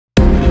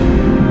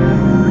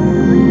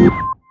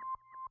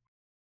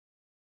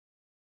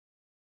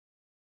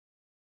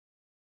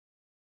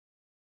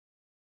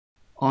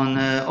On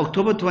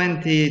October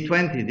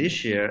 2020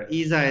 this year,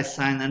 ESA has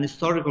signed an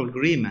historical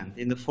agreement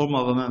in the form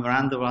of a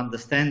Memorandum of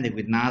Understanding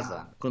with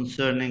NASA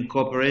concerning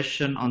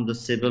cooperation on the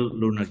civil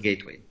Lunar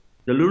Gateway.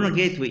 The Lunar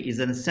Gateway is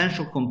an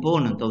essential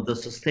component of the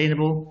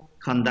sustainable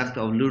conduct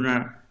of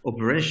lunar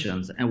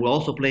operations and will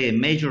also play a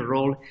major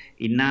role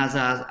in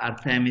NASA's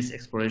Artemis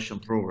exploration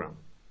program.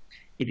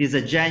 It is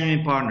a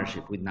genuine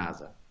partnership with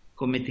NASA,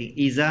 committing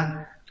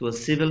ESA to a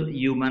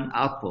civil-human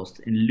outpost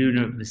in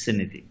lunar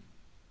vicinity.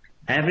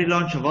 Every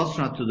launch of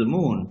astronauts to the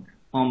Moon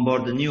on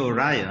board the new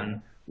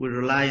Orion will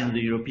rely on the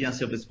European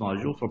Surface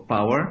Module for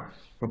power,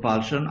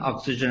 propulsion,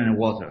 oxygen and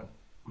water.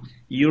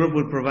 Europe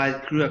will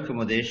provide crew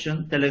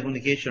accommodation,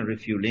 telecommunication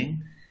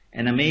refueling,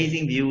 and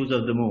amazing views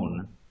of the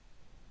Moon.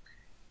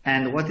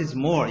 And what is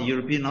more,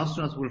 European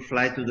astronauts will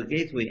fly to the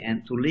Gateway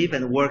and to live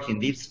and work in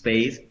deep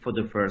space for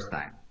the first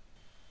time.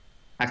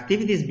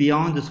 Activities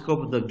beyond the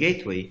scope of the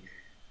Gateway,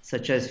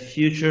 such as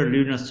future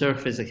lunar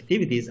surface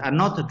activities, are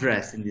not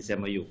addressed in this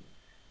MOU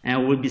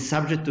and will be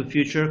subject to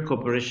future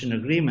cooperation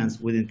agreements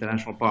with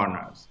international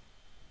partners,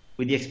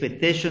 with the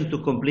expectation to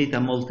complete a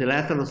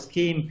multilateral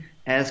scheme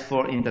as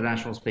for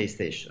International Space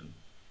Station,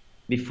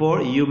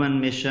 before a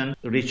human mission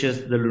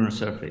reaches the lunar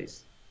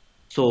surface.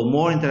 So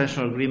more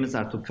international agreements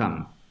are to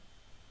come.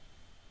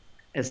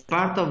 As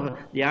part of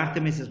the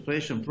Artemis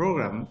exploration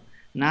program,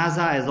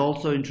 NASA has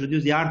also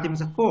introduced the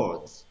Artemis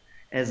Accords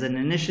as an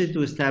initiative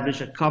to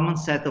establish a common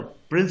set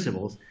of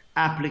principles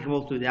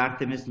applicable to the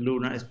Artemis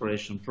lunar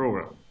exploration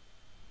program.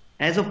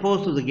 As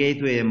opposed to the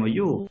Gateway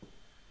MOU,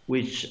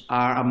 which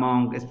are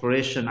among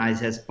exploration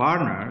ISS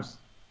partners,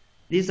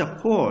 these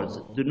accords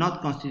do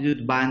not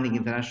constitute binding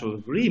international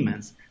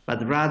agreements,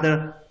 but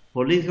rather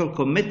political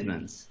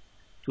commitments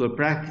to a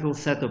practical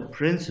set of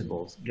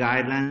principles,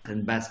 guidelines,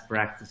 and best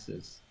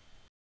practices.